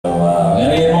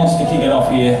kick it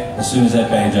off here as soon as that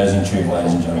banjo's in tune,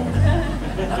 ladies and gentlemen. 1,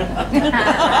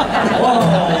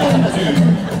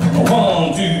 2,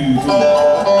 1, 2, 3.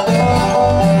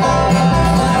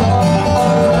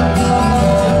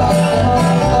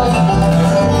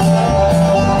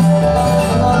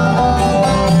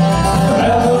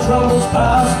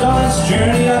 Past on its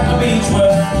journey up the beach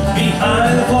where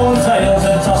behind the flowing tails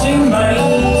and tossing manes.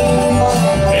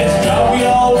 It's a job we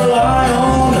all rely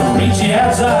on to reach the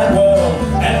outside world,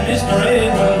 and Mr.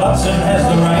 Edwin Butson has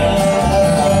the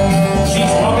reins.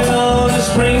 She's walking on the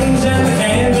springs and the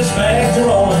canvas bags are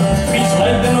rolling. He's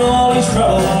lengthening all his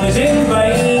trouble is in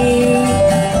vain.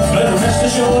 But rest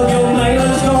assured your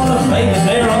nailer's gonna make it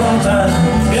there on time,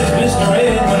 if Mr.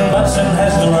 Edwin Butson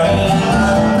has the reins.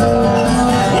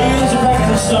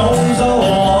 Stones all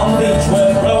along the beach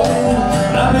web road,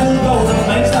 nothing golden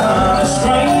makes the honest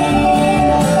strain.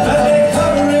 But they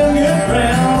cover in good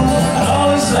ground, and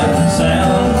all is safe and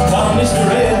sound, while Mr.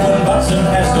 Edwin Butson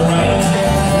has the reins.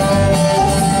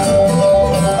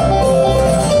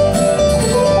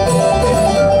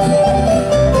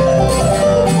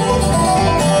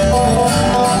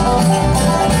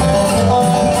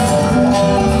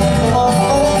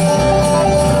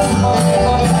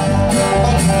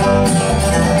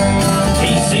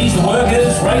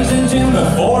 Raising timber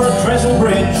for a trestle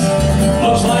bridge,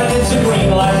 looks like it's a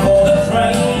green light for the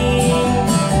train.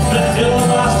 But till the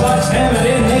last light's hammered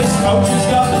in, his coach has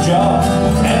got the job,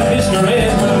 and Mr.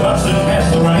 Edwin